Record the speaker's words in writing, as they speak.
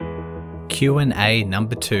Q&A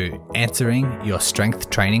number 2, answering your strength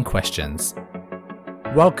training questions.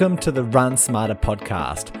 Welcome to the Run Smarter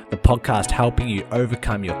podcast, the podcast helping you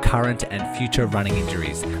overcome your current and future running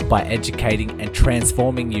injuries by educating and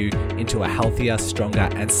transforming you into a healthier, stronger,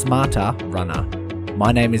 and smarter runner.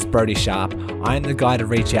 My name is Brody Sharp. I am the guy to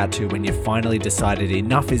reach out to when you've finally decided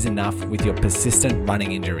enough is enough with your persistent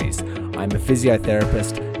running injuries. I'm a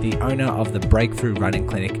physiotherapist, the owner of the Breakthrough Running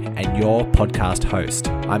Clinic, and your podcast host.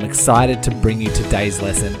 I'm excited to bring you today's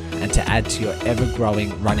lesson and to add to your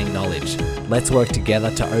ever-growing running knowledge. Let's work together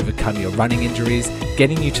to overcome your running injuries,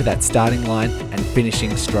 getting you to that starting line and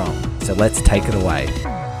finishing strong. So let's take it away.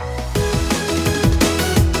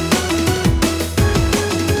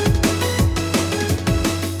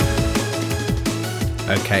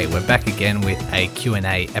 Okay, we're back again with a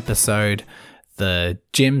Q&A episode. The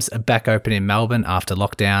gyms are back open in Melbourne after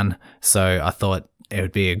lockdown, so I thought it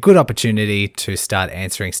would be a good opportunity to start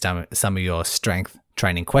answering some of your strength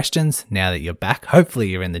training questions now that you're back. Hopefully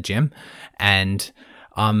you're in the gym, and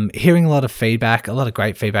I'm hearing a lot of feedback, a lot of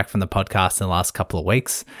great feedback from the podcast in the last couple of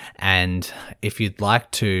weeks. And if you'd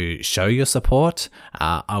like to show your support,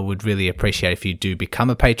 I would really appreciate if you do become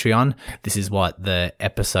a Patreon. This is what the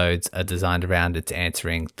episodes are designed around. It's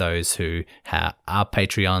answering those who are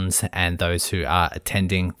Patreons and those who are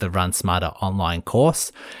attending the Run Smarter online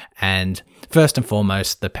course. And first and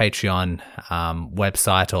foremost, the Patreon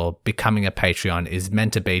website or becoming a Patreon is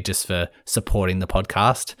meant to be just for supporting the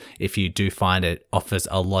podcast. If you do find it offers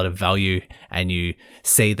a lot of value and you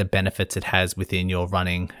see the benefits it has within your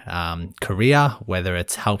running career, whether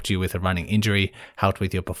it's helped you with a running injury, helped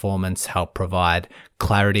with your performance, helped provide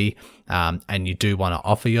clarity, and you do want to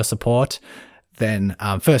offer your support, then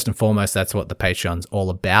first and foremost, that's what the Patreon's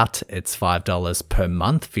all about. It's $5 per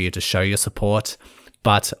month for you to show your support.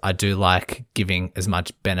 But I do like giving as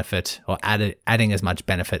much benefit or adding as much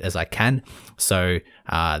benefit as I can. So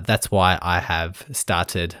that's why I have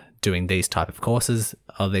started doing these type of courses,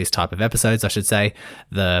 or these type of episodes, I should say.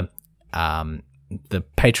 The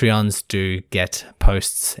Patreons do get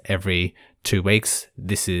posts every 2 weeks.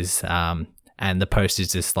 This is and the post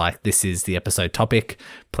is just like, this is the episode topic.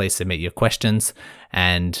 Please submit your questions.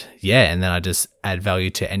 And then I just add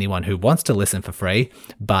value to anyone who wants to listen for free.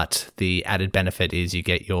 But the added benefit is you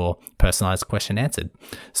get your personalized question answered.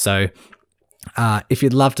 So if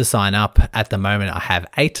you'd love to sign up, at the moment I have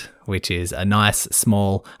 8, which is a nice,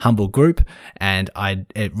 small, humble group. And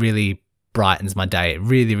it really brightens my day. It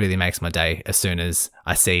really, really makes my day. As soon as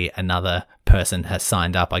I see another person has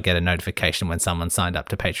signed up, I get a notification when someone signed up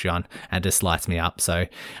to Patreon, and it just lights me up. So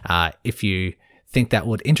if you think that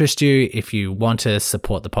would interest you, if you want to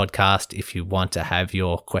support the podcast, if you want to have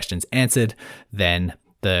your questions answered, then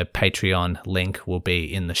the Patreon link will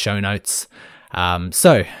be in the show notes.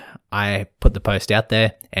 So I put the post out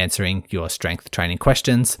there answering your strength training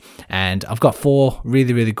questions, and I've got 4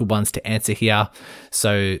 really, really good ones to answer here.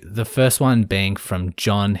 So the first one being from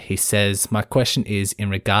John. He says, my question is in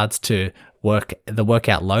regards to the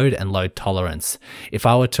workout load and load tolerance. If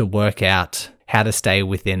I were to work out how to stay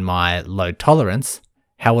within my load tolerance,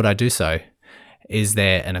 how would I do so? Is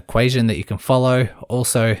there an equation that you can follow?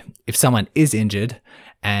 Also, if someone is injured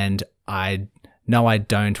and I know I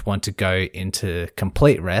don't want to go into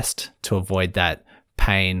complete rest to avoid that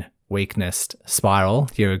pain, weakness spiral.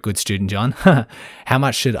 You're a good student, John. How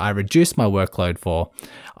much should I reduce my workload for?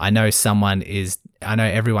 I know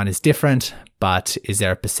everyone is different, but is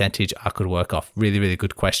there a percentage I could work off? Really, really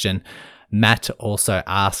good question. Matt also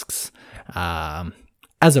asks,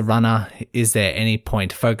 as a runner, is there any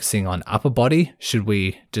point focusing on upper body? Should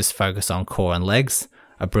we just focus on core and legs?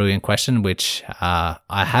 A brilliant question, which I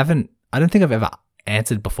don't think I've ever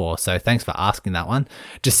answered before, so thanks for asking that one.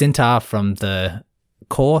 Jacinta from the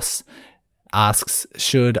course asks,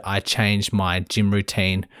 should I change my gym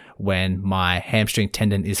routine when my hamstring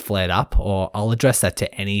tendon is flared up? Or I'll address that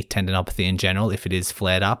to any tendinopathy in general if it is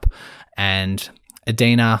flared up. And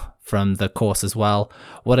Adina from the course as well,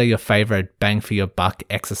 what are your favorite bang for your buck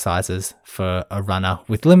exercises for a runner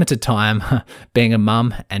with limited time? Being a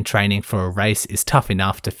mum and training for a race is tough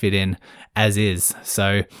enough to fit in as is.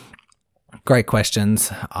 So great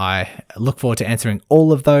questions. I look forward to answering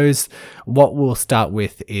all of those. What we'll start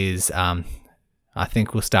with is, I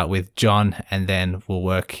think we'll start with John, and then we'll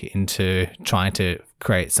work into trying to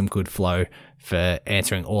create some good flow for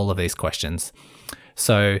answering all of these questions.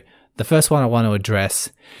 So the first one I want to address,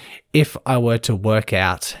 if I were to work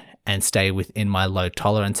out and stay within my load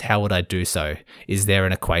tolerance, how would I do so? Is there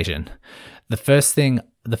an equation? The first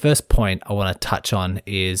point I want to touch on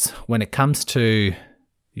is when it comes to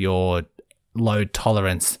your load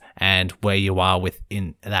tolerance and where you are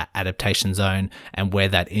within that adaptation zone and where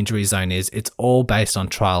that injury zone is. It's all based on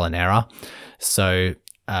trial and error. So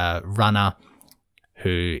a runner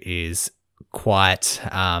who is quite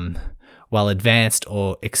well advanced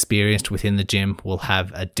or experienced within the gym will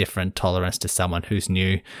have a different tolerance to someone who's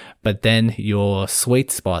new. But then your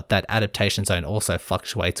sweet spot, that adaptation zone, also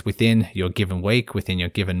fluctuates within your given week, within your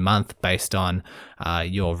given month, based on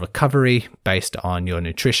your recovery, based on your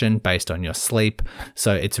nutrition, based on your sleep.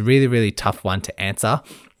 So it's a really, really tough one to answer.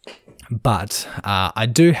 But I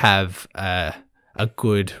do have a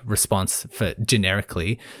good response for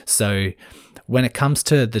generically. So when it comes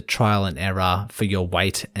to the trial and error for your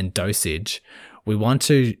weight and dosage, we want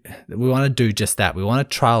to do just that. We want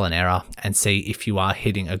to trial and error and see if you are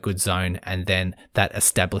hitting a good zone, and then that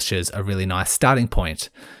establishes a really nice starting point.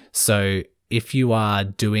 So if you are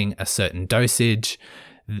doing a certain dosage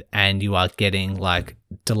and you are getting like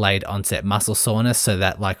delayed onset muscle soreness, so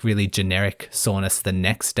that like really generic soreness the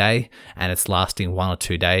next day, and it's lasting 1 or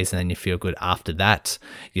 2 days, and then you feel good after that,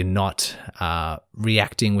 you're not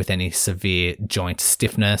reacting with any severe joint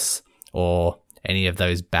stiffness or any of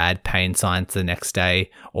those bad pain signs the next day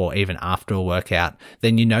or even after a workout,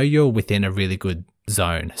 then you know you're within a really good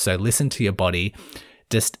zone. So listen to your body,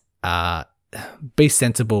 just be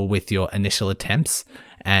sensible with your initial attempts,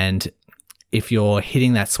 and if you're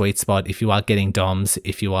hitting that sweet spot, if you are getting DOMs,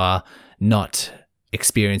 if you are not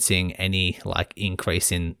experiencing any like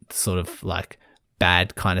increase in sort of like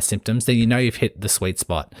bad kind of symptoms, then you know you've hit the sweet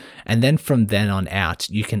spot. And then from then on out,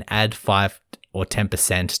 you can add 5 or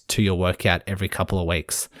 10% to your workout every couple of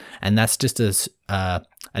weeks. And that's just as a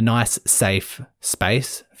nice, safe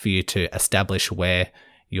space for you to establish where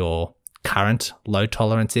your current low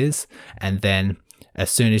tolerance is. And then as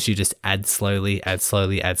soon as you just add slowly,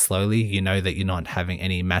 you know that you're not having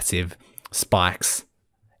any massive spikes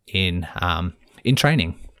in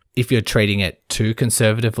training. If you're treating it too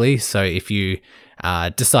conservatively, so if you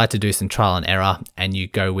decide to do some trial and error and you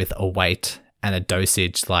go with a weight and a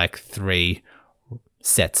dosage like 3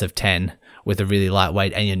 sets of 10 with a really light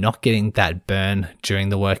weight, and you're not getting that burn during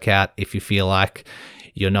the workout, if you feel like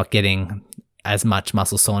you're not getting as much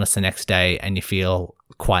muscle soreness the next day and you feel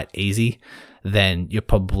quite easy, then you're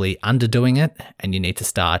probably underdoing it and you need to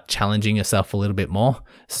start challenging yourself a little bit more.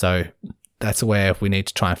 So that's where we need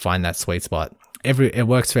to try and find that sweet spot. It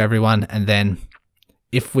works for everyone. And then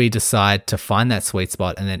if we decide to find that sweet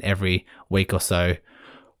spot, and then every week or so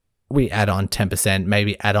we add on 10%,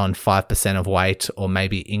 maybe add on 5% of weight, or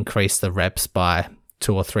maybe increase the reps by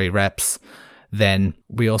 2 or 3 reps, then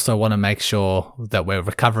we also want to make sure that we're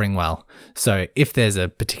recovering well. So if there's a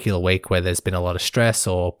particular week where there's been a lot of stress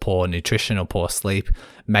or poor nutrition or poor sleep,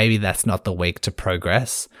 maybe that's not the week to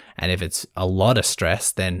progress. And if it's a lot of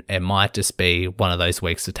stress, then it might just be one of those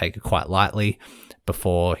weeks to take it quite lightly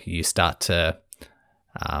before you start to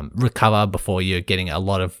recover, before you're getting a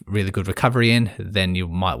lot of really good recovery in. Then you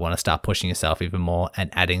might want to start pushing yourself even more and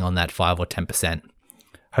adding on that 5 or 10%.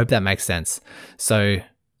 Hope that makes sense. So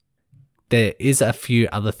there is a few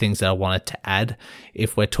other things that I wanted to add.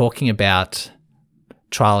 If we're talking about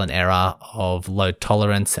trial and error of low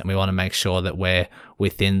tolerance, and we want to make sure that we're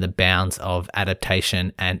within the bounds of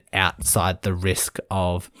adaptation and outside the risk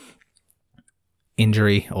of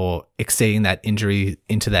injury or exceeding that injury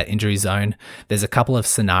into that injury zone, there's a couple of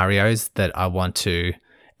scenarios that I want to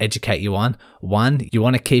educate you on. One, you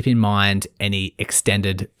want to keep in mind any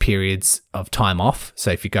extended periods of time off.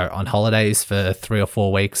 So if you go on holidays for 3 or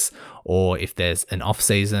 4 weeks, or if there's an off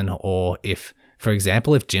season, or if, for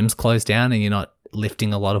example, if gyms close down and you're not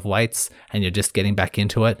lifting a lot of weights and you're just getting back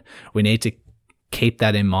into it, we need to keep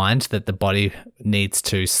that in mind, that the body needs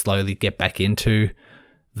to slowly get back into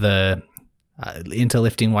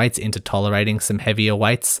lifting weights, into tolerating some heavier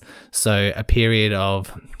weights. So a period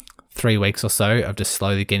of 3 weeks or so of just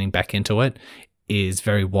slowly getting back into it is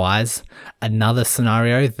very wise. Another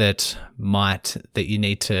scenario that you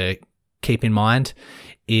need to keep in mind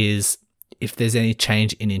is if there's any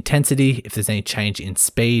change in intensity, if there's any change in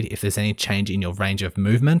speed, if there's any change in your range of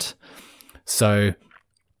movement. So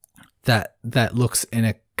that looks in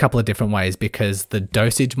a couple of different ways, because the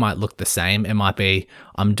dosage might look the same. It might be,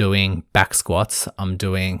 I'm doing back squats, I'm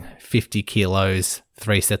doing 50 kilos,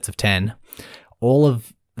 3 sets of 10. All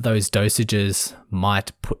of those dosages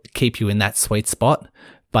might keep you in that sweet spot.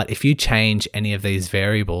 But if you change any of these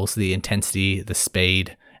variables, the intensity, the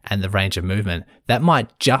speed, and the range of movement, that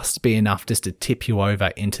might just be enough just to tip you over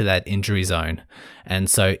into that injury zone. And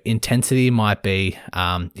so intensity might be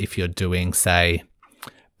if you're doing, say,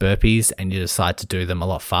 burpees and you decide to do them a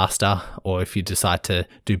lot faster, or if you decide to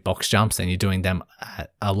do box jumps and you're doing them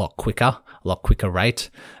at a lot quicker rate,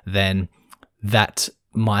 then that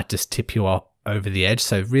might just tip you over the edge.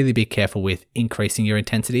 So really be careful with increasing your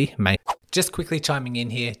intensity. Just quickly chiming in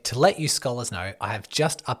here to let you scholars know, I have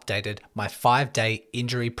just updated my 5-day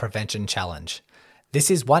injury prevention challenge. This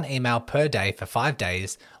is 1 email per day for 5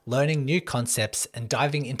 days, learning new concepts and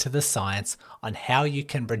diving into the science on how you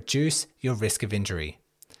can reduce your risk of injury.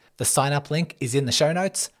 The sign up link is in the show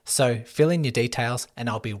notes, so fill in your details and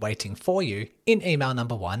I'll be waiting for you in email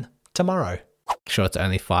number 1 tomorrow. Sure, it's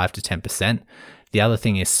only 5 to 10%. The other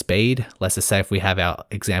thing is speed. Let's just say if we have our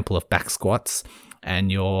example of back squats and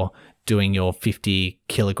you're doing your 50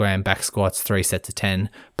 kilogram back squats, 3 sets of 10,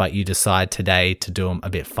 but you decide today to do them a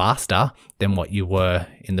bit faster than what you were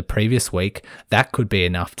in the previous week, that could be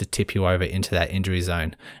enough to tip you over into that injury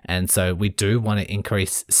zone. And so we do want to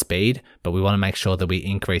increase speed, but we want to make sure that we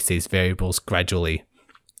increase these variables gradually.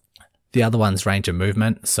 The other one's range of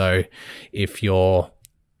movement. So if you're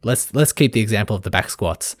Let's keep the example of the back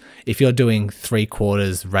squats. If you're doing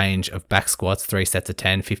 3/4 range of back squats, 3 sets of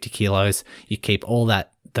 10, 50 kilos, you keep all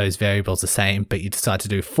those variables the same, but you decide to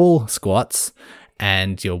do full squats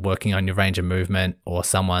and you're working on your range of movement, or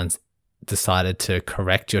someone's decided to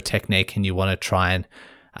correct your technique and you want to try and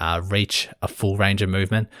reach a full range of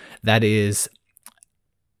movement, that is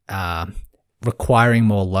requiring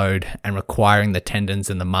more load and requiring the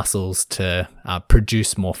tendons and the muscles to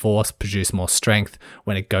produce more force, produce more strength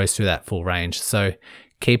when it goes through that full range. So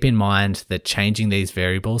keep in mind that changing these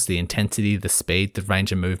variables, the intensity, the speed, the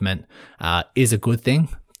range of movement, is a good thing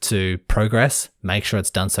to progress. Make sure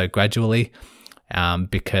it's done so gradually,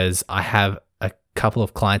 because I have a couple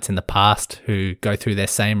of clients in the past who go through their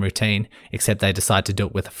same routine, except they decide to do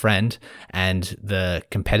it with a friend, and the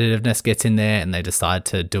competitiveness gets in there and they decide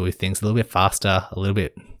to do things a little bit faster, a little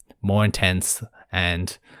bit more intense,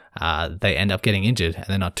 and they end up getting injured and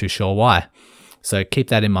they're not too sure why. So keep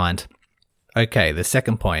that in mind. Okay, the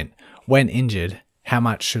second point, when injured, how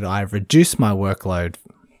much should I reduce my workload?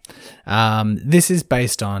 This is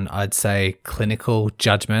based on, I'd say, clinical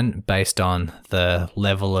judgment based on the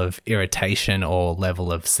level of irritation or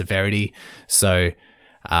level of severity. So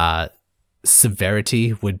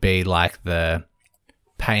severity would be like the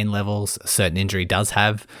pain levels a certain injury does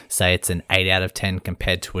have. Say it's an 8 out of 10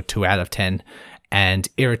 compared to a 2 out of 10. And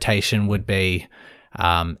irritation would be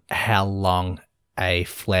how long a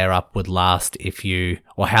flare-up would last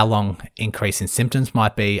or how long increase in symptoms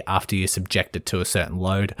might be after you subject it to a certain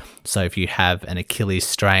load. So if you have an Achilles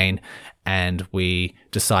strain and we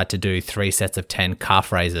decide to do 3 sets of 10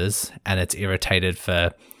 calf raises and it's irritated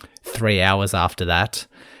for 3 hours after that,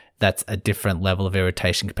 that's a different level of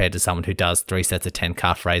irritation compared to someone who does 3 sets of 10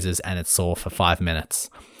 calf raises and it's sore for 5 minutes.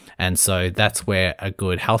 And so that's where a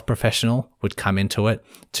good health professional would come into it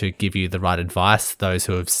to give you the right advice. Those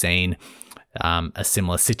who have seen a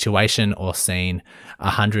similar situation or seen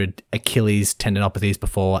 100 Achilles tendinopathies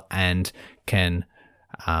before and can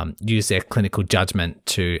use their clinical judgment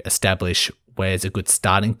to establish where's a good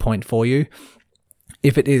starting point for you.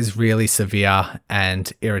 If it is really severe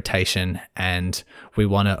and irritation and we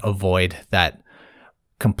want to avoid that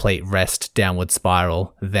complete rest downward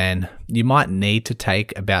spiral, then you might need to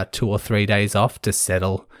take about 2 or 3 days off to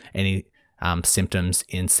settle any symptoms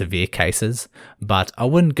in severe cases, but I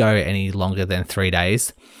wouldn't go any longer than 3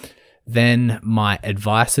 days. Then my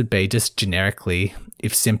advice would be just generically,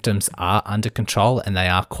 if symptoms are under control and they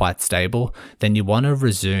are quite stable, then you want to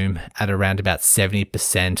resume at around about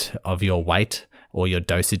 70% of your weight or your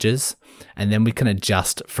dosages, and then we can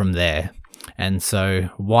adjust from there. And so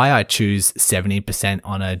why I choose 70%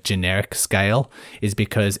 on a generic scale is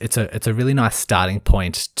because it's a really nice starting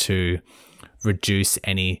point to reduce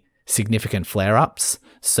any significant flare-ups.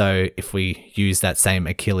 So if we use that same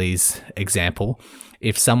Achilles example,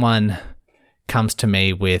 if someone comes to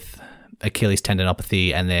me with Achilles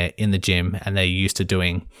tendinopathy and they're in the gym and they're used to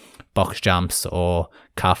doing box jumps or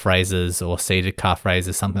calf raises or seated calf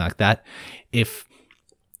raises, something like that, if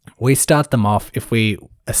we start them off, if we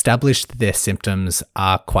establish that their symptoms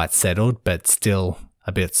are quite settled but still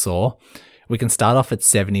a bit sore, we can start off at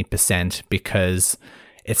 70% because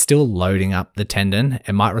it's still loading up the tendon.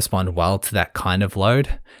 It might respond well to that kind of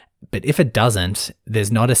load, but if it doesn't,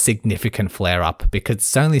 there's not a significant flare up because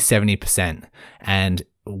it's only 70%, and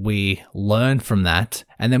we learn from that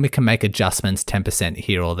and then we can make adjustments 10%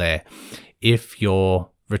 here or there. If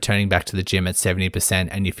you're returning back to the gym at 70%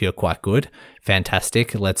 and you feel quite good,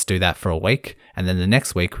 fantastic. Let's do that for a week. And then the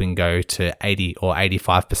next week we can go to 80 or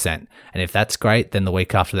 85%. And if that's great, then the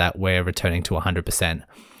week after that, we're returning to 100%.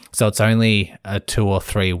 So it's only a 2 or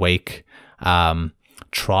 3 week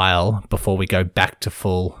trial before we go back to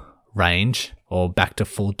full range or back to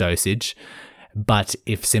full dosage. But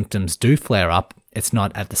if symptoms do flare up, it's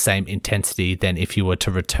not at the same intensity than if you were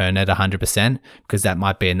to return at 100%, because that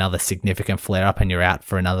might be another significant flare up and you're out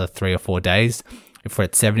for another 3 or 4 days. If we're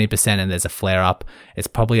at 70% and there's a flare up, it's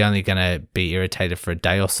probably only going to be irritated for a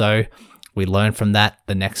day or so. We learn from that.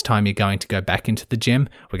 The next time you're going to go back into the gym,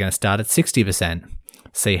 we're going to start at 60%.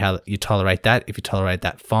 See how you tolerate that. If you tolerate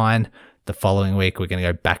that, fine. The following week, we're going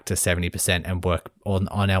to go back to 70% and work on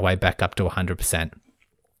our way back up to 100%.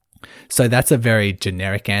 So that's a very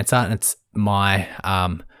generic answer. And it's my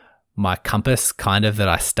compass kind of that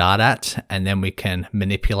I start at, and then we can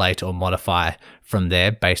manipulate or modify from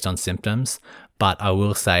there based on symptoms. But I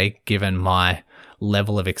will say, given my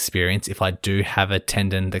level of experience, if I do have a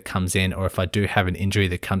tendon that comes in, or if I do have an injury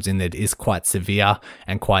that comes in that is quite severe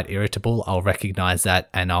and quite irritable, I'll recognize that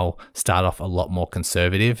and I'll start off a lot more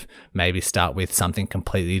conservative. Maybe start with something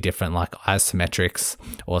completely different like isometrics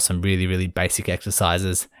or some really, really basic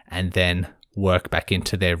exercises, and then work back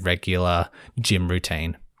into their regular gym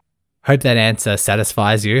routine. Hope that answer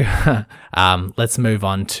satisfies you. Let's move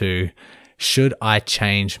on to, should I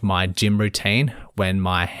change my gym routine when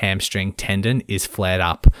my hamstring tendon is flared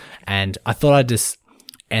up? And I thought I'd just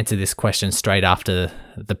answer this question straight after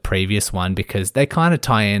the previous one, because they kind of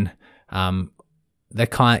tie in. They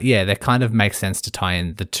kind of make sense to tie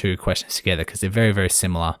in the two questions together because they're very, very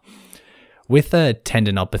similar. With a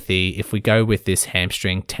tendinopathy, if we go with this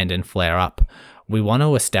hamstring tendon flare up, we want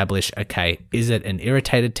to establish, okay, is it an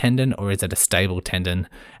irritated tendon or is it a stable tendon,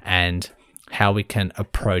 and how we can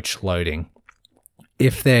approach loading.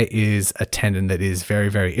 If there is a tendon that is very,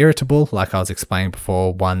 very irritable, like I was explaining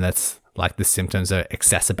before, one that's like the symptoms are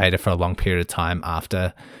exacerbated for a long period of time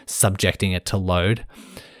after subjecting it to load.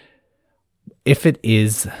 If it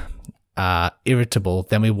is irritable,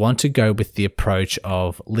 then we want to go with the approach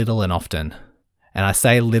of little and often. And I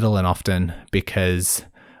say little and often because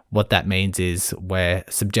what that means is we're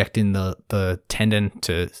subjecting the tendon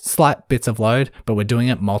to slight bits of load, but we're doing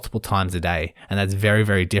it multiple times a day. And that's very,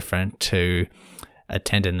 very different to a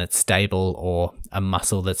tendon that's stable or a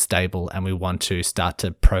muscle that's stable, and we want to start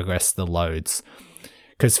to progress the loads.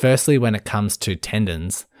 Because firstly, when it comes to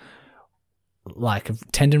tendons, like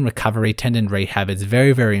tendon recovery, tendon rehab, it's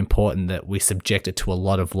very, very important that we subject it to a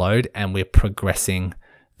lot of load and we're progressing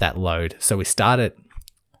that load. So we start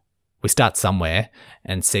somewhere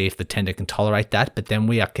and see if the tendon can tolerate that, but then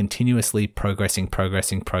we are continuously progressing.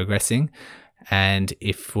 And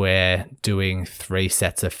if we're doing 3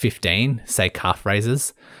 sets of 15, say calf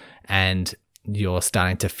raises, and you're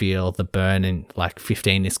starting to feel the burn and like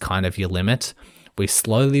 15 is kind of your limit, we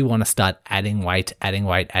slowly want to start adding weight,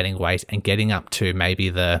 and getting up to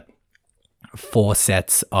maybe the 4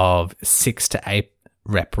 sets of 6 to 8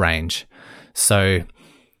 rep range. So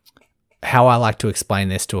how I like to explain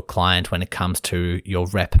this to a client when it comes to your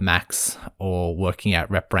rep max or working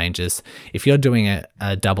out rep ranges, if you're doing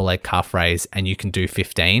a double leg calf raise and you can do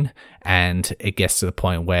 15 and it gets to the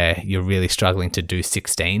point where you're really struggling to do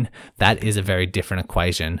 16, that is a very different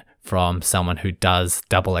equation from someone who does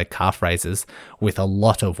double leg calf raises with a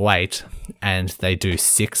lot of weight and they do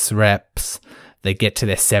 6 reps, they get to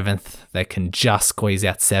their 7th, they can just squeeze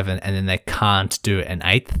out 7, and then they can't do an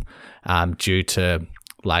 8th due to,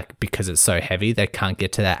 like, because it's so heavy, they can't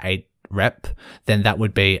get to that 8 rep, then that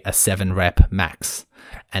would be a 7 rep max.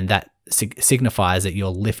 And that signifies that you're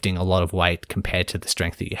lifting a lot of weight compared to the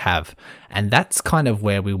strength that you have. And that's kind of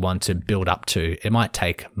where we want to build up to. It might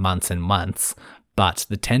take months and months, but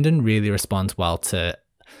the tendon really responds well to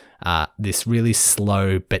this really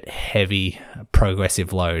slow but heavy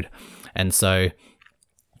progressive load. And so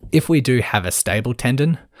if we do have a stable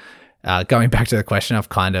tendon, going back to the question, I've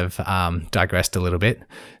kind of digressed a little bit.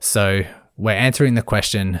 So we're answering the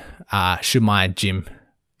question, should my gym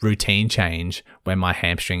routine change when my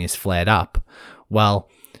hamstring is flared up? Well,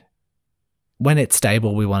 when it's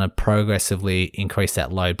stable, we want to progressively increase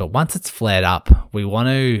that load. But once it's flared up, we want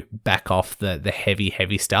to back off the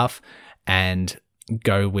heavy stuff and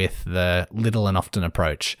go with the little and often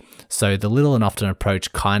approach. So the little and often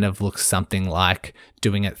approach kind of looks something like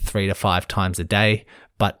doing it 3 to 5 times a day,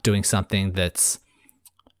 but doing something that's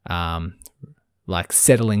like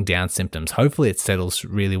settling down symptoms. Hopefully it settles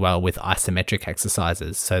really well with isometric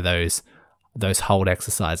exercises, so those hold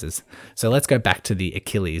exercises. So let's go back to the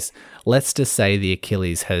Achilles. Let's just say the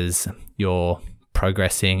Achilles you're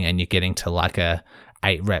progressing and you're getting to like a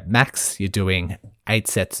 8 rep max. You're doing 4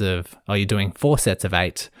 sets of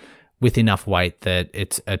 8 with enough weight that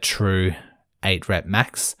it's a true 8 rep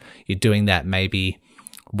max. You're doing that maybe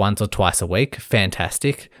once or twice a week.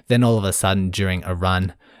 Fantastic. Then all of a sudden during a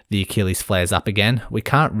run, the Achilles flares up again. We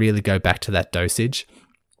can't really go back to that dosage.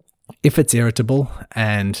 If it's irritable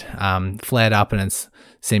and flared up and it's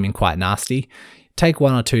seeming quite nasty, take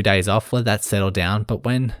 1 or 2 days off, let that settle down. But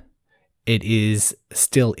when it is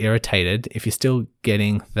still irritated, if you're still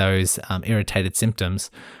getting those irritated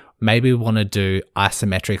symptoms, maybe we want to do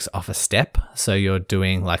isometrics off a step. So you're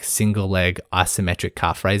doing like single leg isometric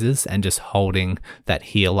calf raises and just holding that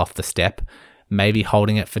heel off the step, maybe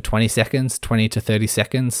holding it for 20 to 30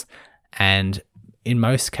 seconds. And in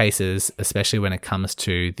most cases, especially when it comes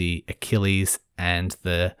to the Achilles and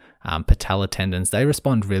the patella tendons, they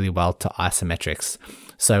respond really well to isometrics.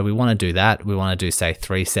 So we want to do that. We want to do, say,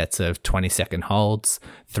 3 sets of 20-second holds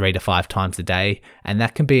 3 to 5 times a day. And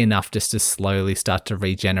that can be enough just to slowly start to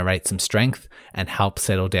regenerate some strength and help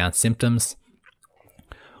settle down symptoms.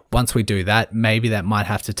 Once we do that, maybe that might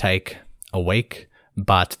have to take a week,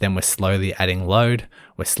 but then we're slowly adding load.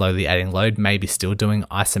 Maybe still doing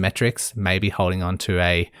isometrics, maybe holding on to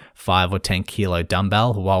a 5 or 10 kilo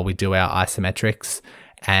dumbbell while we do our isometrics.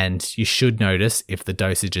 And you should notice, if the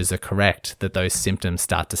dosages are correct, that those symptoms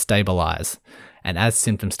start to stabilize. And as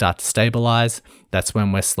symptoms start to stabilize, that's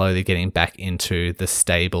when we're slowly getting back into the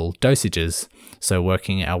stable dosages. So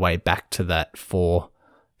working our way back to that 4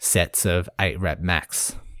 sets of 8 rep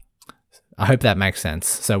max. I hope that makes sense.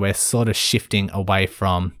 So we're sort of shifting away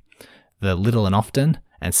from the little and often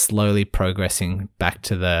and slowly progressing back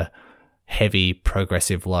to the heavy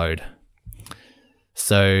progressive load.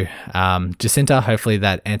 So, Jacinta, hopefully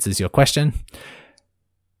that answers your question.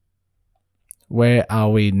 Where are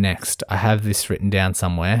we next? I have this written down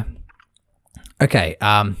somewhere. Okay,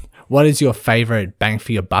 what is your favorite bang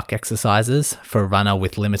for your buck exercises for a runner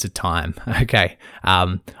with limited time? Okay,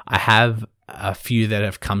 I have a few that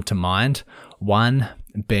have come to mind. One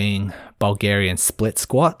being Bulgarian split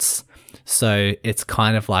squats. So it's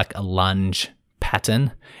kind of like a lunge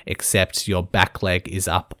pattern, except your back leg is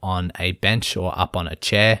up on a bench or up on a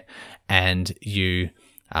chair, and you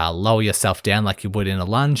lower yourself down like you would in a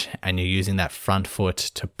lunge, and you're using that front foot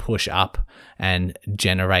to push up and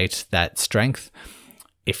generate that strength.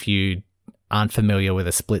 If you aren't familiar with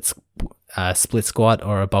a split squat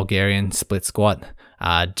or a Bulgarian split squat,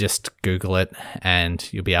 just Google it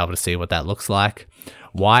and you'll be able to see what that looks like.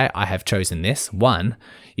 Why I have chosen this: one,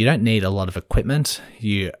 you don't need a lot of equipment.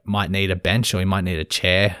 You might need a bench or you might need a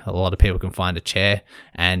chair. A lot of people can find a chair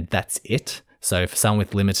and that's it. So for someone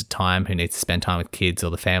with limited time who needs to spend time with kids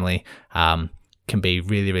or the family, can be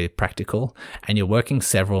really, really practical. And you're working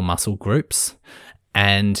several muscle groups,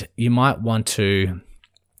 and you might want to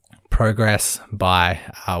progress by,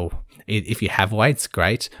 if you have weights,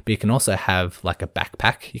 great, but you can also have like a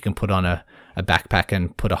backpack. You can put on a backpack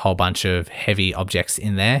and put a whole bunch of heavy objects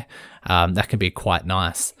in there. That can be quite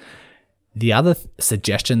nice. The other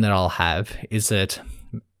suggestion that I'll have is that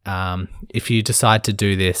if you decide to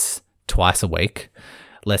do this twice a week,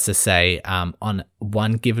 let's just say on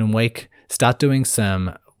one given week, start doing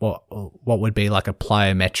some what would be like a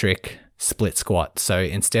plyometric split squat. So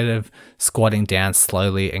instead of squatting down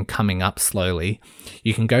slowly and coming up slowly,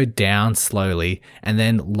 you can go down slowly and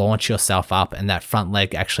then launch yourself up, and that front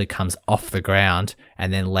leg actually comes off the ground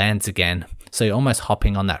and then lands again. So you're almost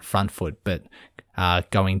hopping on that front foot, but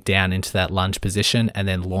going down into that lunge position and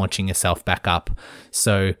then launching yourself back up.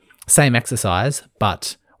 So same exercise,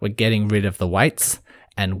 but we're getting rid of the weights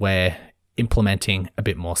and we're implementing a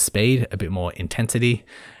bit more speed, a bit more intensity.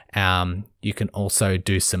 You can also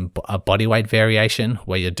do a body weight variation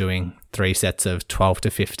where you're doing 3 sets of 12 to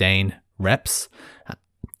 15 reps,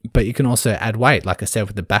 but you can also add weight, like I said,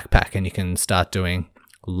 with the backpack, and you can start doing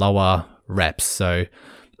lower reps. So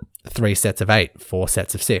 3 sets of 8, 4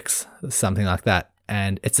 sets of 6, something like that.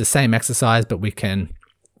 And it's the same exercise, but we can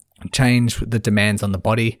change the demands on the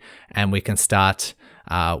body, and we can start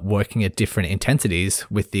working at different intensities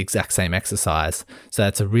with the exact same exercise. So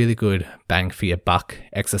that's a really good bang for your buck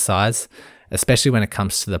exercise, especially when it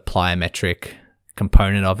comes to the plyometric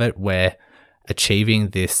component of it, where achieving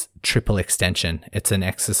this triple extension, it's an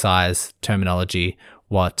exercise terminology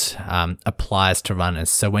what applies to runners.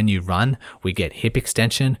 So when you run, we get hip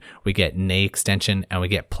extension, we get knee extension, and we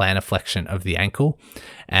get plantar flexion of the ankle.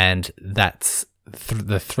 And that's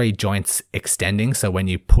the 3 joints extending. So when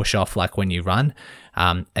you push off, like when you run,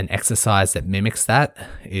 an exercise that mimics that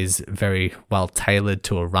is very well tailored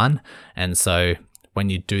to a run. And so when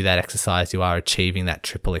you do that exercise, you are achieving that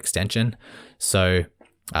triple extension. So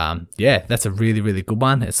that's a really, really good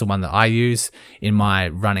one. It's the one that I use in my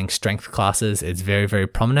running strength classes. It's very, very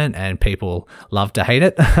prominent and people love to hate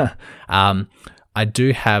it. I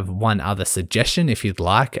do have one other suggestion if you'd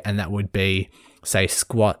like, and that would be, say,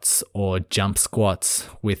 squats or jump squats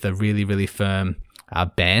with a really, really firm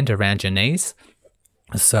band around your knees.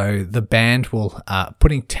 So the band will,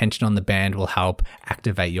 putting tension on the band will help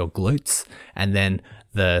activate your glutes, and then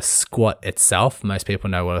The squat itself, most people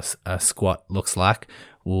know what a squat looks like,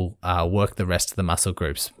 will work the rest of the muscle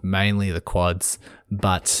groups, mainly the quads.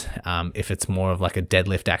 But if it's more of like a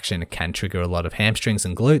deadlift action, it can trigger a lot of hamstrings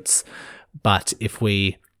and glutes. But if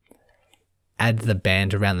we add the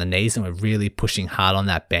band around the knees and we're really pushing hard on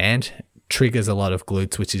that band, it triggers a lot of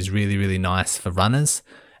glutes, which is really, really nice for runners,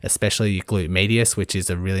 especially your glute medius, which is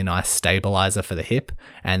a really nice stabilizer for the hip,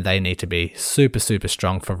 and they need to be super, super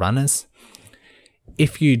strong for runners.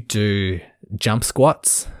 If you do jump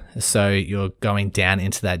squats, so you're going down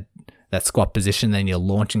into that squat position, then you're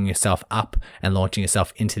launching yourself up and launching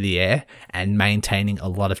yourself into the air and maintaining a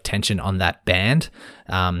lot of tension on that band.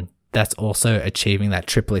 That's also achieving that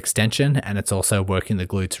triple extension, and it's also working the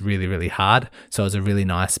glutes really, really hard. So it's a really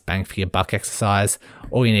nice bang for your buck exercise.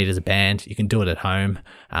 All you need is a band. You can do it at home.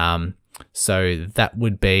 So that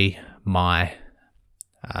would be my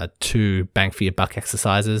 2 bang for your buck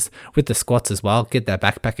exercises. With the squats as well, get that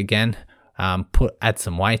backpack again, add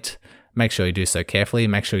some weight, make sure you do so carefully,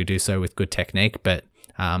 make sure you do so with good technique, but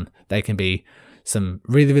they can be some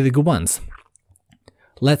really, really good ones.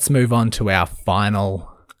 Let's move on to our final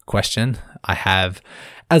question I have.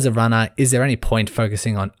 As a runner, is there any point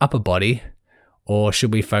focusing on upper body, or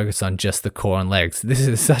should we focus on just the core and legs? This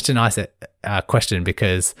is such a nice question,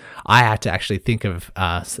 because I had to actually think of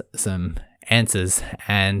some answers,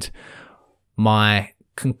 and my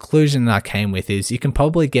conclusion that I came with is you can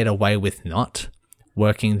probably get away with not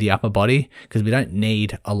working the upper body, because we don't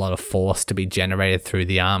need a lot of force to be generated through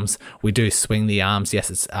the arms. We do swing the arms. Yes,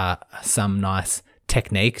 it's some nice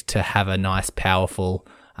technique to have a nice powerful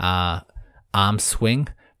arm swing,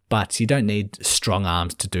 but you don't need strong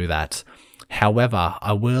arms to do that. However,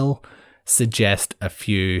 I will suggest a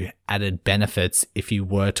few added benefits if you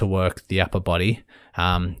were to work the upper body.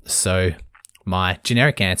 So my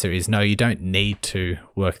generic answer is no, you don't need to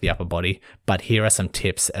work the upper body, but here are some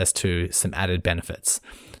tips as to some added benefits.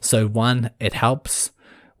 So 1, it helps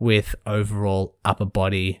with overall upper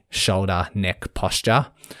body, shoulder, neck posture.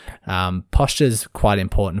 Posture is quite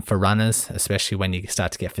important for runners, especially when you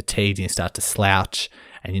start to get fatigued and you start to slouch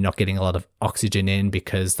and you're not getting a lot of oxygen in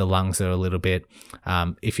because the lungs are a little bit,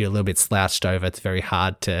 if you're a little bit slouched over, it's very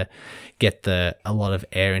hard to get a lot of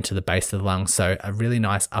air into the base of the lungs. So a really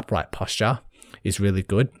nice upright posture is really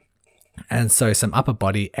good. And so some upper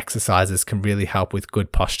body exercises can really help with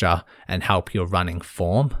good posture and help your running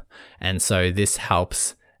form. And so this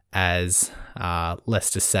helps as,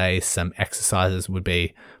 let's just say some exercises would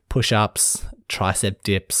be push-ups, tricep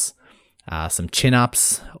dips, some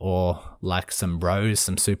chin-ups, or like some rows,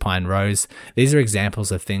 some supine rows. These are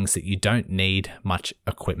examples of things that you don't need much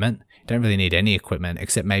equipment. You don't really need any equipment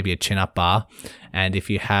except maybe a chin-up bar. And if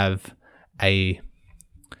you have a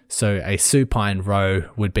supine row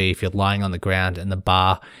would be if you're lying on the ground and the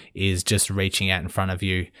bar is just reaching out in front of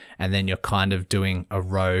you, and then you're kind of doing a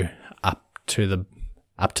row up to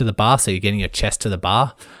the bar, so you're getting your chest to the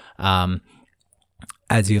bar.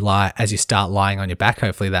 As you start lying on your back.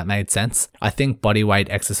 Hopefully that made sense. I think body weight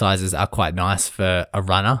exercises are quite nice for a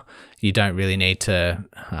runner. You don't really need to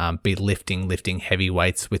be lifting heavy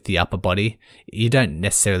weights with the upper body. You don't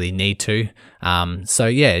necessarily need to. So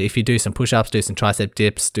yeah, if you do some push-ups, do some tricep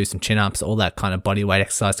dips, do some chin-ups, all that kind of body weight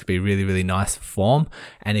exercise could be really, really nice for form.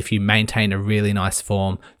 And if you maintain a really nice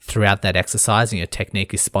form throughout that exercise and your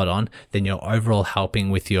technique is spot on, then you're overall helping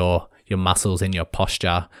with your muscles and your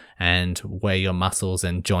posture and where your muscles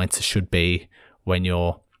and joints should be when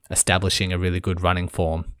you're establishing a really good running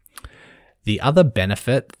form. The other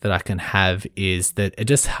benefit that I can have is that it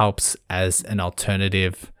just helps as an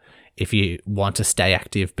alternative if you want to stay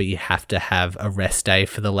active, but you have to have a rest day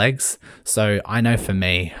for the legs. So I know for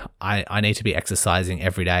me, I need to be exercising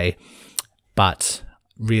every day, but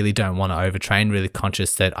really don't want to overtrain, really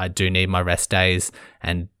conscious that I do need my rest days,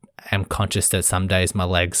 and am conscious that some days my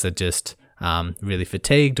legs are just really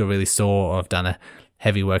fatigued or really sore, or I've done a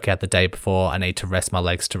heavy workout the day before. I need to rest my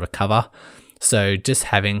legs to recover. So just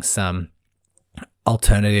having some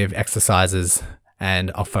alternative exercises,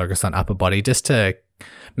 and I'll focus on upper body just to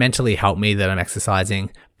mentally help me that I'm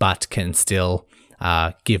exercising, but can still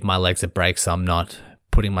give my legs a break so I'm not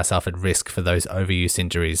putting myself at risk for those overuse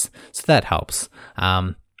injuries. So that helps.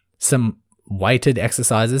 Some weighted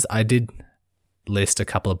exercises, I did list a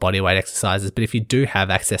couple of body weight exercises, but if you do have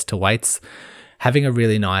access to weights, having a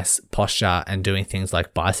really nice posture and doing things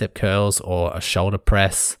like bicep curls or a shoulder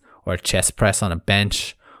press or a chest press on a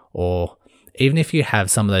bench, or even if you have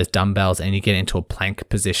some of those dumbbells and you get into a plank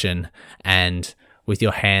position and with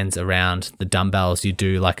your hands around the dumbbells,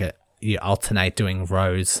 you alternate doing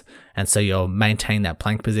rows. And so you'll maintain that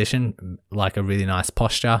plank position, like a really nice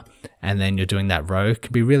posture, and then you're doing that row. It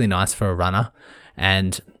can be really nice for a runner.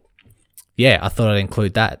 And yeah, I thought I'd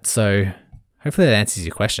include that. So hopefully that answers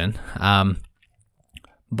your question.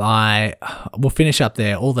 We'll finish up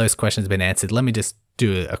there. All those questions have been answered. Let me just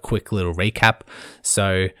do a quick little recap.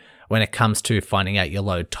 So when it comes to finding out your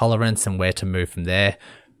load tolerance and where to move from there,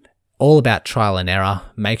 all about trial and error.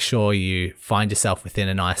 Make sure you find yourself within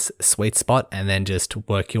a nice sweet spot and then just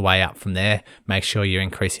work your way up from there. Make sure you're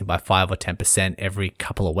increasing by 5 or 10% every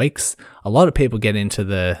couple of weeks. A lot of people get into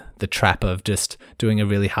the trap of just doing a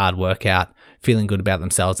really hard workout, feeling good about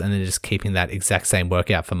themselves, and then just keeping that exact same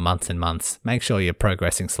workout for months and months. Make sure you're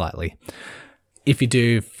progressing slightly. If you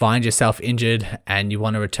do find yourself injured and you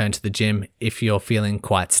want to return to the gym, if you're feeling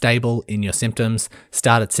quite stable in your symptoms,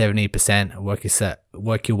 start at 70%,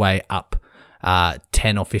 work your way up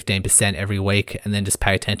 10 or 15% every week, and then just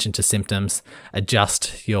pay attention to symptoms.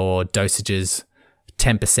 Adjust your dosages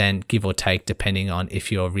 10%, give or take, depending on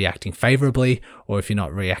if you're reacting favorably or if you're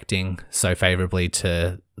not reacting so favorably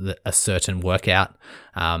to a certain workout.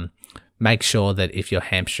 Make sure that if your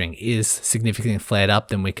hamstring is significantly flared up,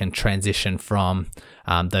 then we can transition from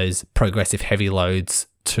those progressive heavy loads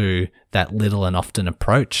to that little and often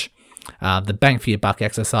approach. The bang for your buck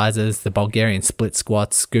exercises, the Bulgarian split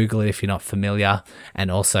squats, Google it if you're not familiar,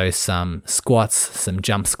 and also some squats, some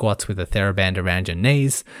jump squats with a TheraBand around your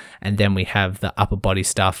knees. And then we have the upper body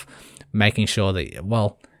stuff, making sure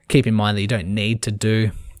that, keep in mind that you don't need to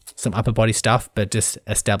do some upper body stuff, but just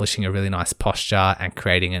establishing a really nice posture and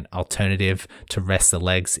creating an alternative to rest the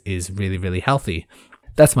legs is really, really healthy.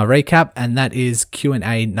 That's my recap, and that is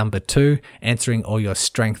Q&A number 2, answering all your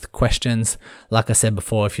strength questions. Like I said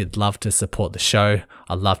before, if you'd love to support the show,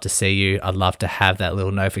 I'd love to see you. I'd love to have that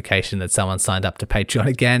little notification that someone signed up to Patreon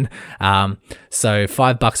again. So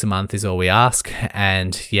 $5 a month is all we ask,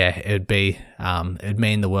 and yeah, it'd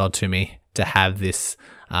mean the world to me to have this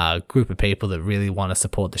group of people that really want to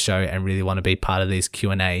support the show and really want to be part of these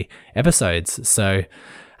Q&A episodes. So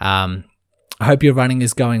I hope your running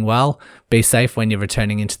is going well. Be safe when you're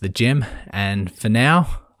returning into the gym. And for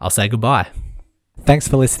now, I'll say goodbye. Thanks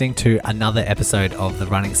for listening to another episode of the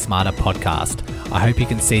Running Smarter podcast. I hope you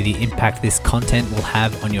can see the impact this content will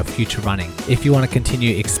have on your future running. If you want to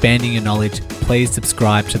continue expanding your knowledge, please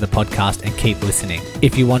subscribe to the podcast and keep listening.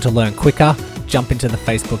 If you want to learn quicker, jump into the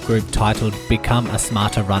Facebook group titled Become a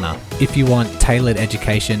Smarter Runner. If you want tailored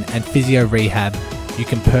education and physio rehab, you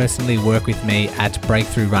can personally work with me at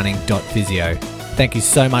breakthroughrunning.physio. Thank you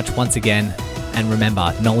so much once again, and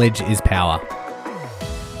remember, knowledge is power.